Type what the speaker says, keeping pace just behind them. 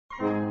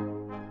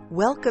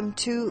Welcome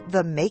to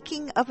The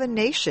Making of a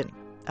Nation,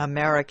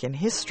 American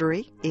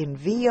History in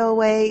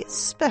VOA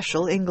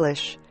Special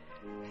English.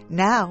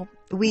 Now,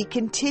 we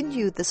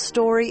continue the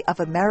story of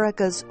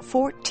America's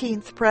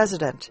 14th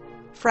president,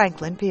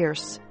 Franklin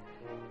Pierce.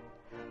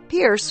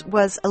 Pierce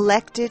was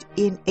elected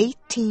in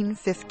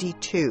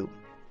 1852.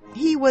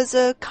 He was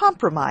a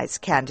compromise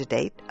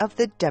candidate of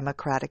the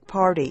Democratic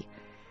Party.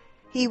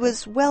 He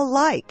was well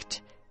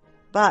liked,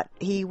 but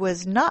he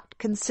was not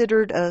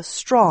considered a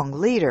strong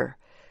leader.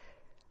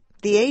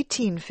 The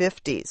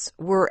 1850s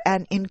were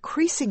an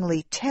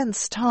increasingly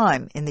tense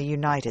time in the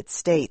United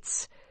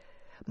States.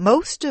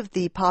 Most of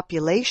the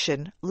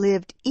population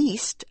lived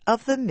east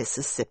of the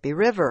Mississippi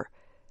River,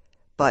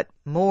 but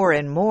more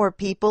and more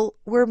people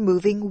were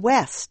moving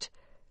west.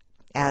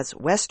 As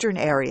western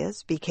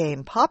areas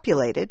became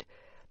populated,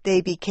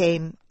 they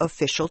became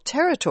official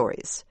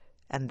territories,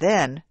 and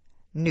then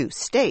new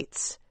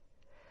states.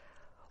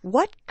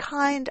 What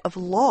kind of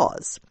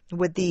laws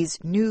would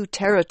these new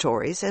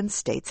territories and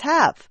states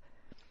have?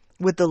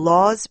 Would the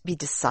laws be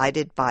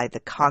decided by the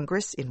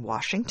Congress in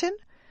Washington,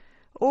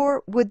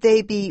 or would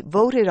they be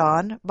voted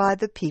on by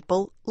the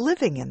people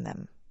living in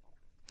them?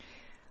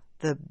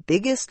 The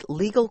biggest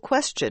legal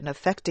question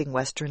affecting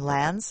Western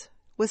lands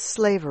was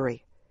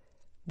slavery.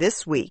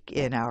 This week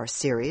in our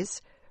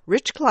series,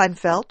 Rich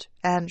Kleinfeld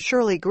and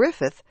Shirley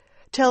Griffith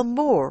tell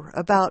more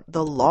about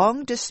the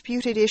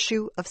long-disputed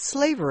issue of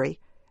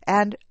slavery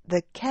and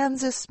the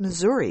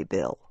Kansas-Missouri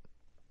Bill.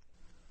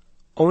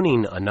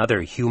 Owning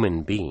another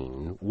human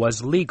being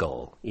was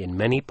legal in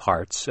many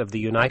parts of the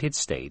United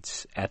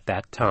States at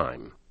that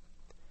time.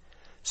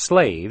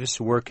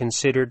 Slaves were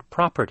considered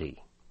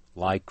property,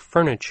 like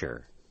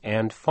furniture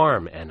and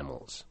farm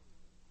animals.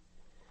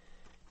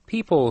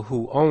 People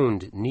who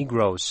owned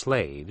Negro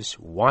slaves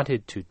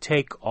wanted to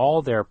take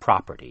all their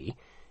property,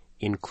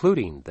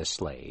 including the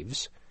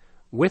slaves,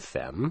 with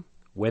them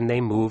when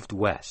they moved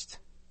west.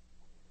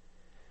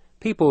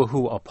 People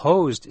who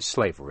opposed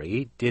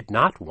slavery did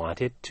not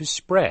want it to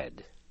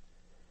spread.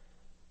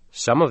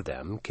 Some of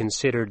them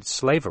considered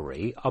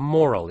slavery a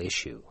moral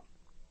issue.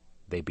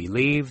 They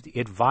believed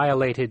it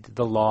violated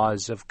the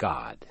laws of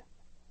God.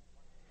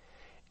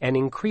 An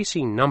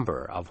increasing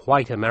number of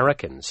white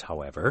Americans,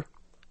 however,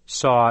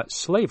 saw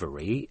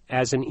slavery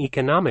as an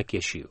economic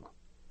issue.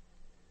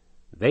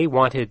 They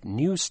wanted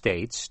new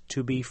states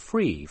to be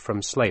free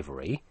from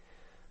slavery,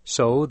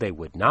 so they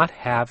would not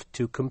have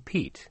to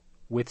compete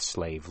with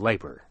slave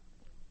labor.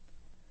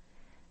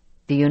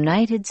 The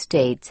United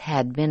States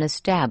had been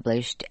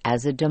established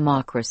as a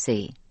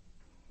democracy,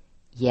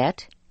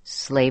 yet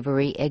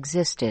slavery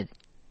existed.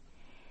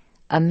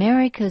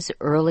 America's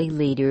early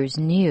leaders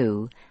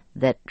knew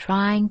that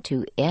trying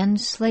to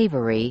end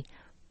slavery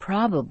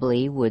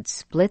probably would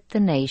split the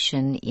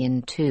nation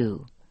in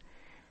two,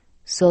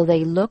 so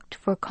they looked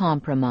for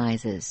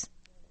compromises.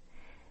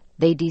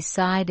 They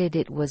decided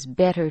it was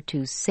better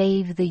to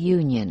save the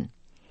Union,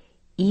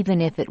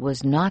 even if it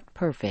was not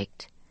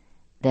perfect,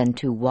 than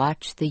to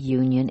watch the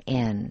Union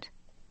end.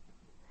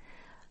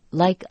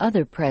 Like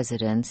other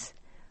presidents,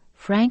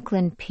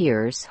 Franklin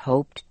Pierce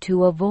hoped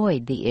to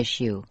avoid the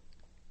issue.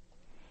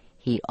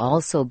 He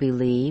also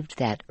believed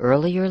that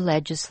earlier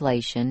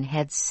legislation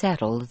had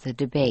settled the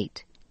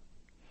debate.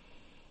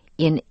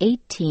 In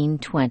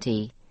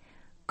 1820,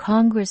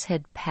 Congress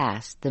had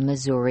passed the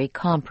Missouri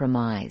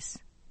Compromise.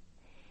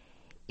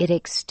 It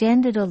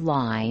extended a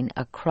line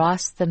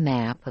across the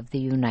map of the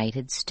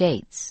United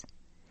States.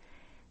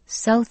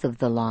 South of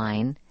the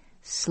line,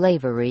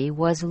 slavery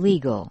was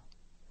legal.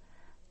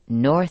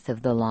 North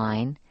of the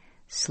line,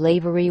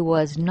 slavery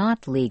was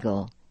not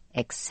legal,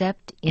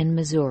 except in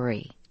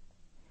Missouri.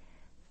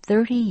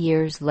 30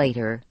 years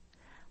later,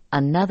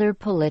 another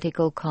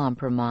political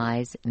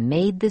compromise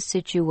made the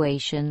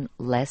situation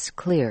less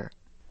clear.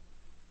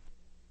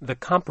 The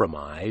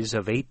Compromise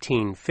of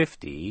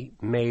 1850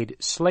 made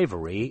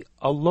slavery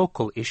a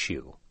local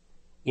issue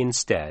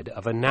instead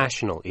of a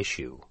national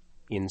issue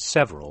in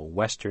several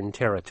Western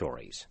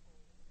territories.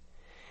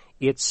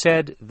 It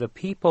said the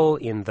people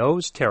in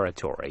those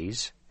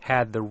territories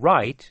had the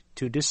right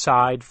to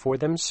decide for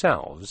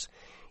themselves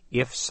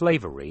if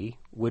slavery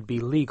would be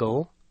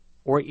legal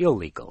or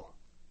illegal.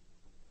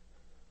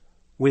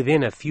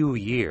 Within a few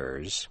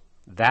years,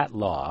 that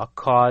law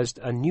caused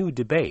a new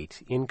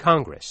debate in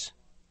Congress.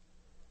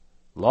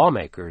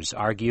 Lawmakers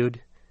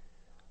argued,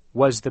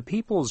 was the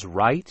people's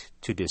right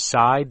to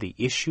decide the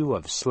issue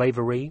of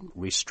slavery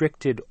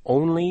restricted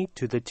only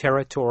to the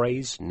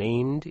territories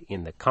named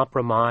in the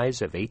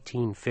Compromise of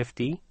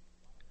 1850?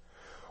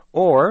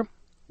 Or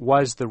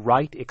was the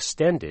right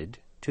extended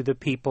to the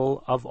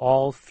people of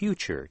all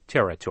future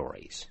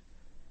territories?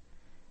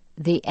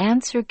 The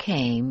answer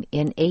came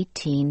in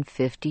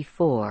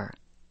 1854.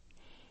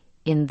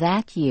 In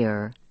that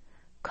year,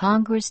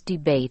 Congress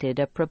debated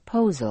a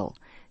proposal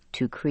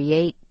to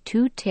create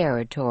two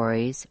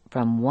territories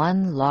from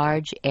one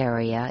large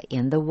area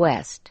in the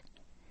West.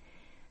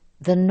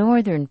 The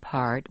northern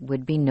part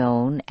would be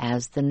known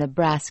as the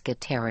Nebraska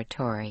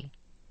Territory.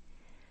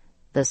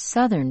 The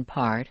southern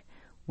part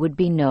would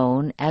be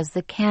known as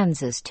the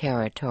Kansas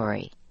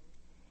Territory.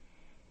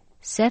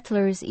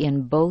 Settlers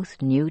in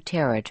both new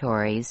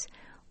territories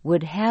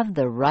would have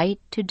the right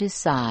to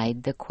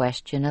decide the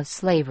question of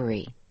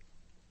slavery.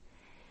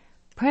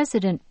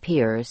 President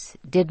Pierce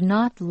did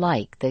not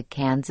like the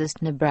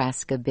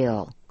Kansas-Nebraska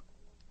bill.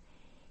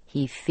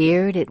 He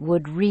feared it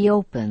would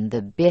reopen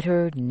the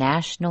bitter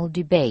national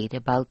debate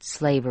about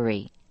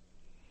slavery.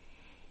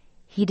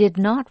 He did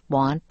not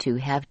want to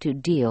have to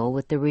deal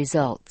with the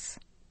results.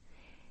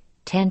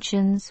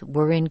 Tensions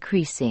were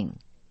increasing.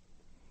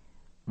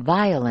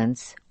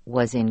 Violence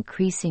was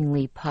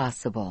increasingly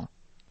possible.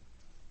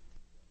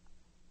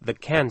 The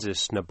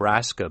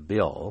Kansas-Nebraska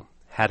bill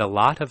had a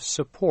lot of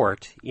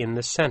support in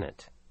the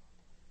Senate.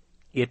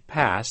 It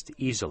passed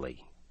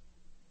easily.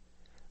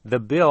 The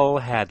bill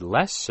had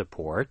less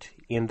support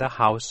in the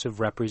House of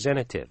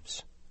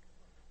Representatives.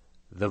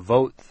 The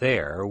vote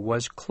there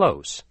was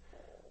close,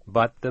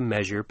 but the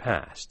measure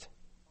passed.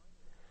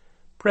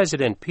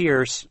 President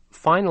Pierce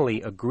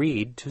finally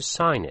agreed to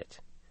sign it.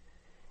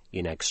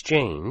 In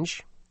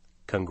exchange,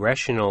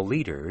 congressional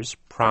leaders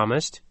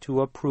promised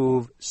to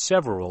approve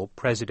several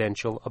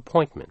presidential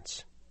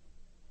appointments.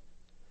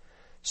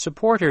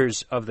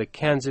 Supporters of the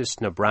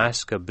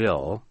Kansas-Nebraska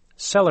bill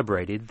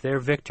celebrated their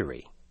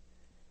victory.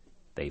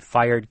 They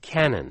fired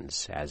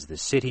cannons as the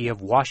city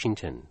of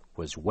Washington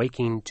was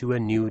waking to a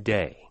new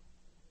day.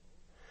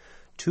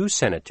 Two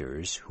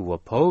senators who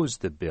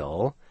opposed the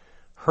bill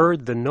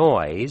heard the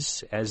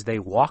noise as they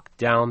walked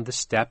down the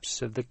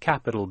steps of the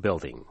Capitol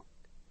building.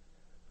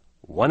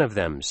 One of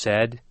them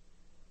said,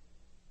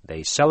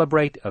 "They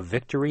celebrate a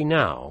victory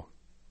now,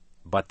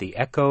 but the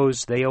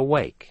echoes they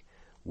awake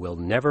will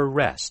never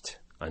rest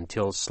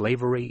until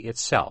slavery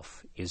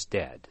itself is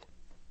dead."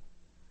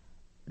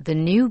 The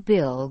new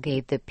bill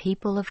gave the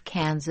people of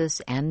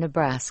Kansas and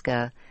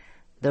Nebraska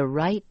the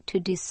right to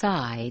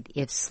decide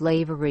if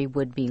slavery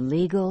would be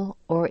legal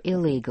or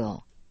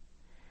illegal.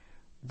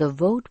 The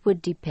vote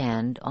would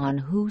depend on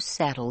who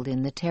settled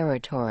in the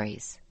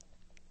territories.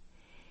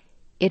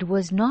 It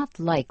was not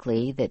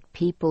likely that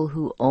people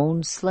who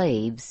owned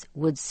slaves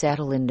would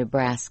settle in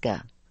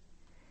Nebraska.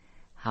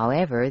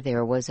 However,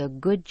 there was a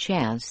good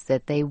chance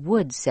that they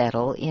would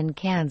settle in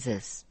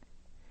Kansas.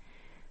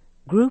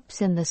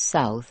 Groups in the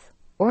South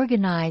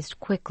organized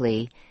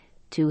quickly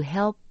to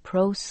help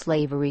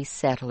pro-slavery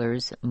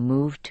settlers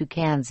move to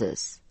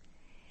Kansas.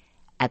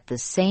 At the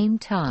same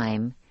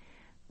time,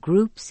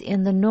 groups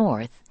in the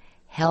North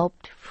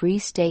helped Free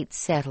State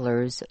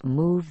settlers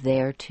move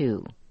there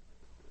too.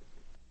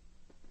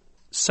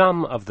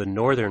 Some of the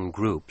northern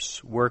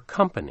groups were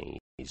companies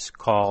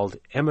called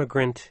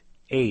immigrant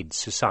aid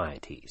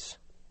societies.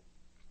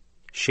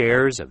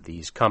 Shares of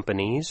these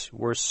companies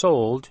were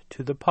sold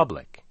to the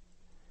public.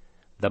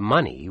 The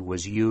money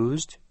was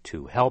used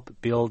to help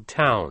build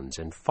towns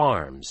and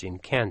farms in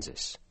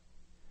Kansas.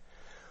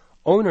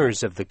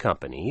 Owners of the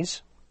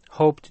companies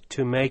hoped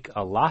to make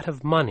a lot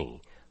of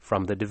money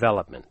from the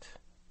development.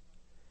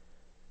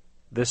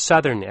 The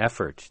southern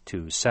effort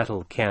to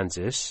settle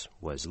Kansas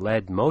was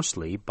led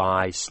mostly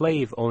by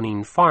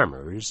slave-owning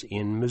farmers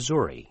in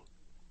Missouri.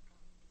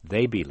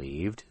 They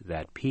believed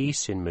that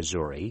peace in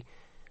Missouri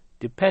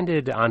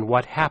depended on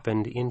what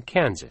happened in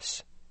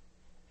Kansas.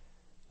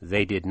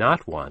 They did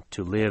not want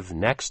to live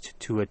next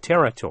to a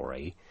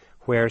territory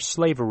where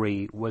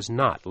slavery was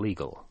not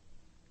legal.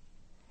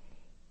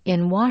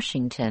 In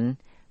Washington,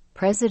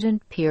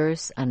 President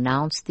Pierce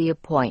announced the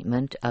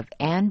appointment of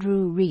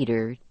Andrew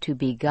Reeder to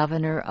be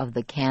governor of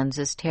the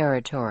Kansas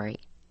Territory.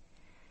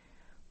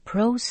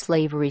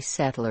 Pro-slavery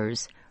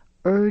settlers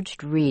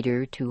urged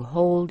Reeder to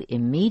hold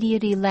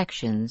immediate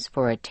elections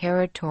for a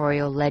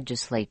territorial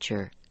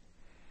legislature.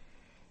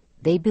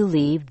 They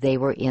believed they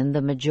were in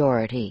the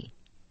majority.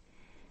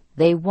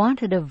 They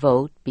wanted a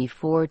vote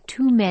before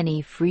too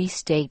many Free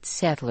State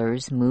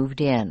settlers moved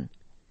in.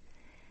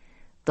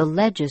 The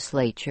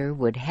legislature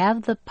would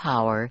have the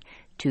power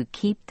to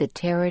keep the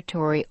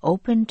territory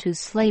open to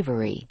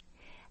slavery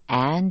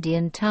and,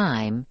 in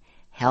time,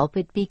 help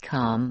it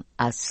become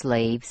a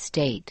slave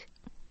state.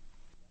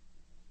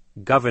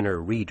 Governor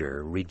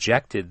Reeder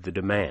rejected the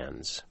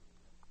demands.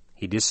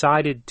 He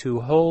decided to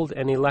hold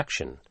an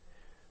election,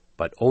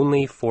 but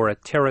only for a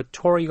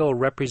territorial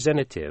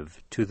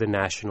representative to the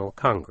National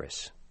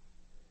Congress.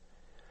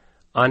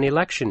 On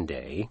Election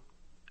Day,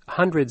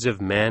 hundreds of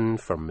men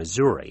from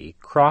Missouri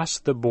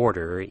crossed the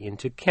border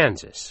into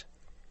Kansas.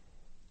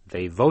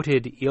 They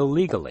voted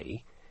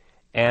illegally,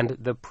 and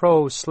the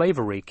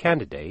pro-slavery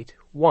candidate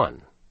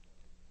won.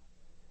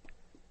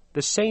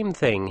 The same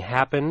thing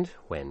happened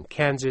when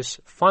Kansas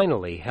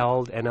finally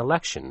held an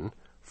election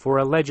for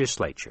a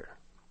legislature.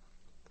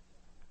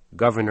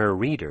 Governor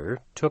Reeder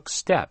took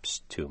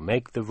steps to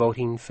make the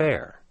voting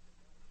fair.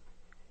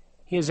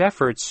 His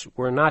efforts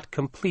were not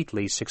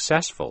completely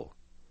successful.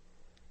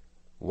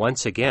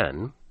 Once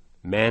again,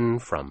 men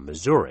from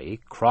Missouri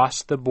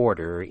crossed the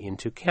border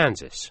into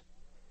Kansas.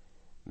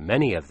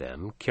 Many of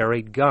them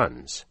carried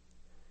guns.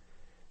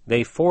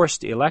 They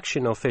forced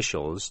election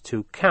officials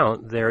to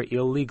count their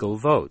illegal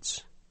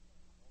votes.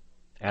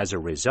 As a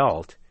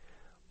result,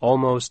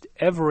 almost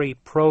every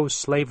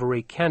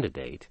pro-slavery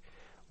candidate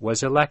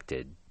was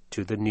elected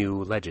to the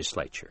new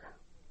legislature.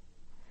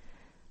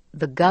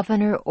 The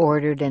governor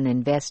ordered an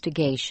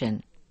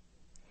investigation.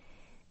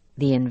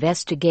 The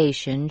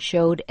investigation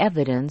showed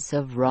evidence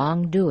of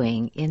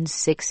wrongdoing in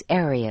 6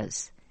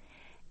 areas,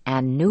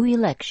 and new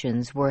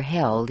elections were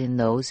held in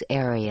those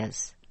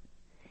areas.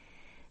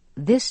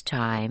 This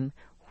time,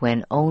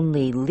 when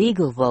only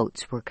legal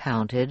votes were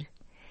counted,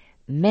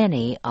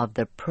 many of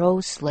the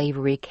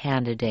pro-slavery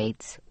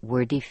candidates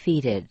were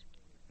defeated.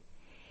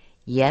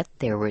 Yet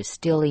there were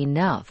still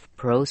enough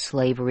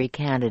pro-slavery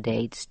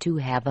candidates to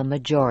have a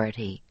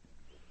majority.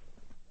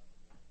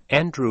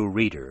 Andrew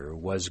Reeder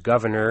was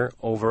governor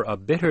over a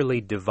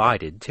bitterly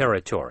divided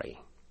territory.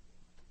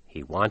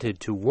 He wanted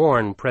to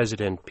warn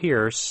President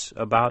Pierce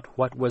about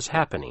what was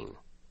happening.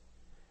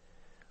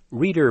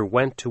 Reeder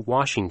went to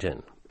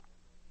Washington.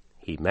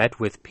 He met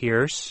with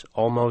Pierce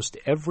almost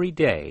every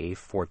day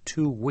for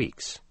 2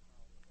 weeks.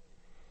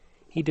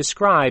 He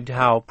described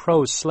how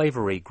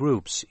pro-slavery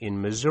groups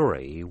in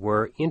Missouri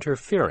were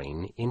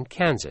interfering in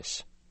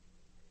Kansas.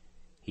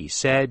 He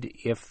said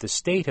if the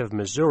state of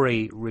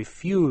Missouri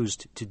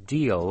refused to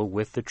deal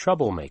with the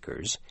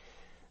troublemakers,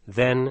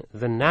 then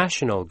the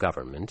national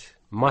government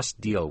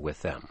must deal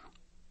with them.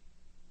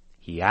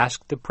 He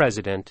asked the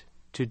president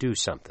to do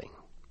something.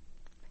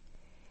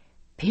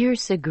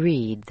 Pierce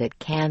agreed that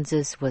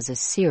Kansas was a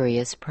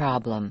serious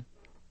problem.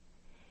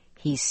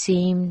 He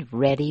seemed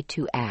ready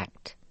to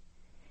act.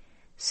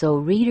 So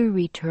Reeder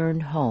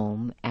returned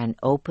home and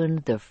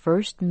opened the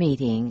first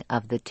meeting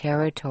of the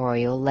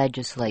territorial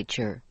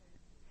legislature.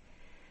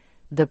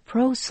 The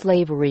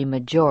pro-slavery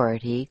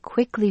majority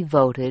quickly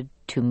voted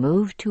to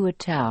move to a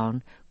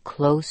town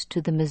close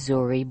to the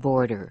Missouri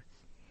border.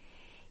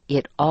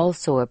 It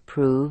also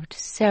approved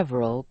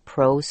several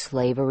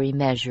pro-slavery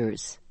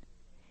measures.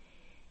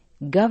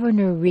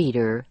 Governor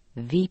Reeder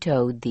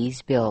vetoed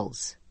these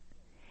bills,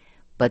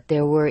 but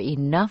there were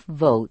enough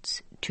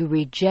votes to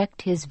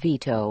reject his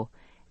veto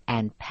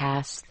and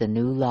pass the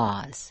new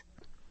laws.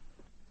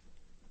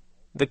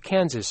 The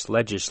Kansas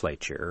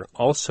legislature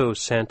also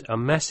sent a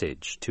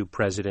message to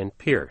President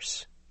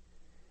Pierce.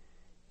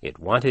 It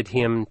wanted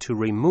him to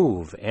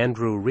remove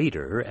Andrew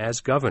Reeder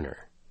as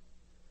governor.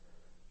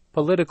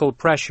 Political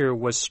pressure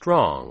was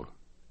strong,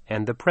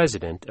 and the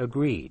president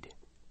agreed.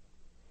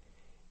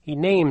 He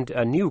named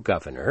a new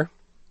governor,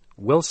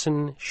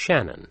 Wilson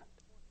Shannon.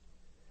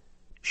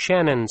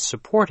 Shannon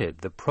supported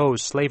the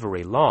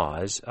pro-slavery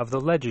laws of the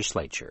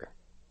legislature.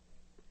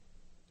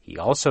 He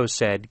also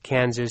said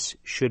Kansas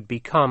should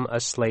become a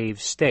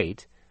slave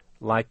state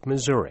like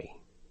Missouri.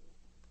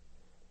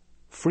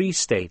 Free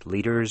state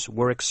leaders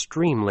were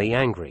extremely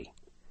angry.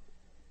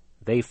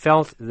 They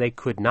felt they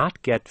could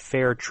not get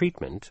fair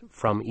treatment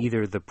from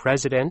either the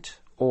president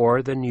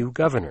or the new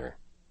governor.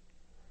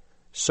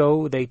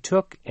 So they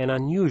took an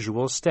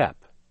unusual step.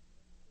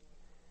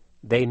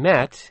 They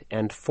met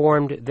and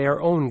formed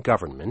their own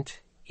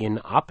government in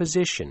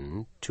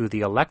opposition to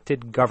the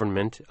elected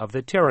government of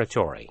the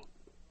territory.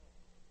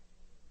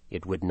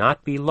 It would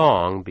not be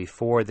long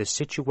before the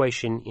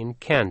situation in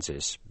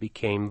Kansas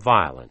became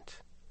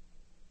violent.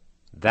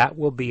 That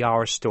will be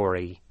our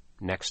story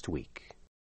next week.